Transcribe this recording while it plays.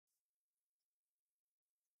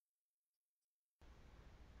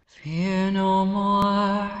Fear no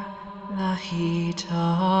more the heat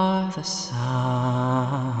of the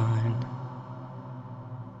sun,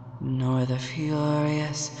 nor the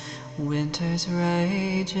furious winter's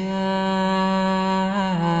rages.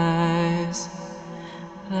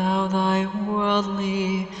 Thou thy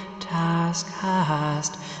worldly task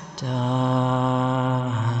hast done,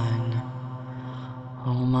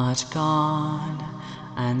 home art gone,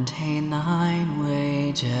 and ta'en thine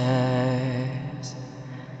wages.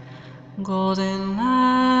 Golden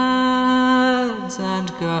lads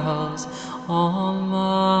and girls almost,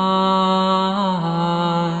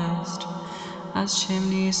 as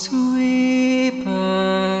chimney sweepers,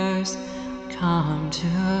 come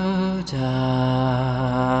to dust.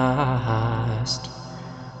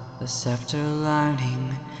 The sceptre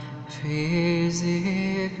learning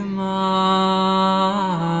physic must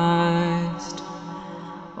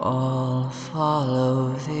all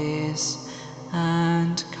follow this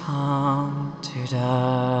and come to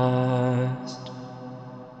dust.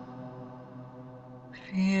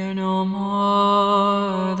 Fear no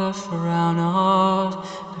more the frown of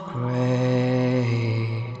the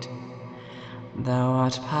great. Thou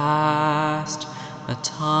art past a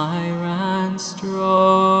tyrant's stroke.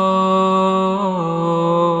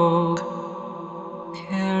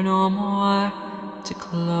 Care no more to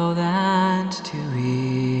clothe and to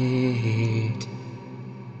eat.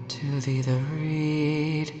 To thee the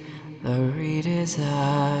reed is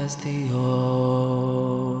as the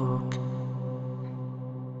oak.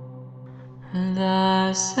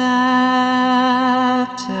 The sceptre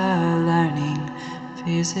learning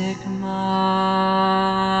physic must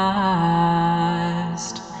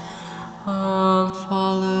all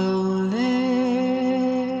follow this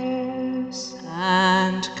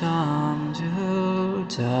and come to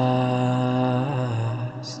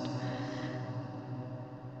dust.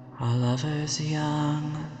 All lovers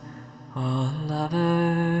young, all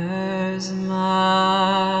lovers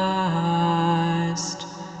must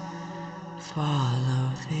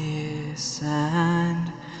follow this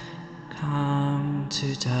and come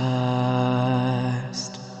to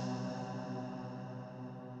dust.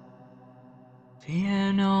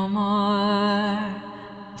 Fear no more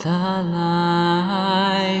the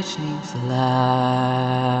lightning flash,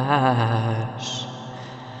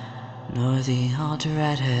 nor the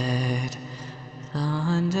all-dreaded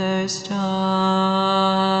thunderstorm.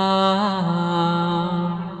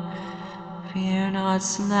 Fear not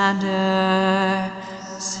slander,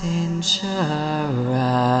 censure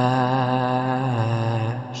rash.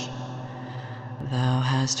 Thou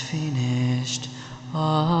hast finished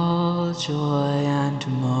all joy and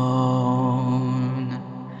moan.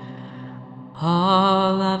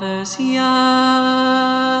 All lovers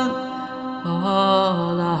young,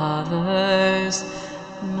 all lovers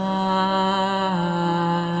must,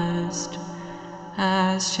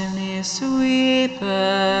 as chimney sweepers,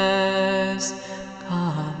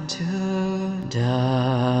 come to dust.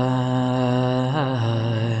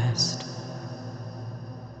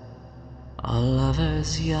 All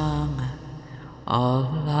lovers young, all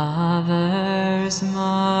lovers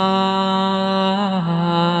must.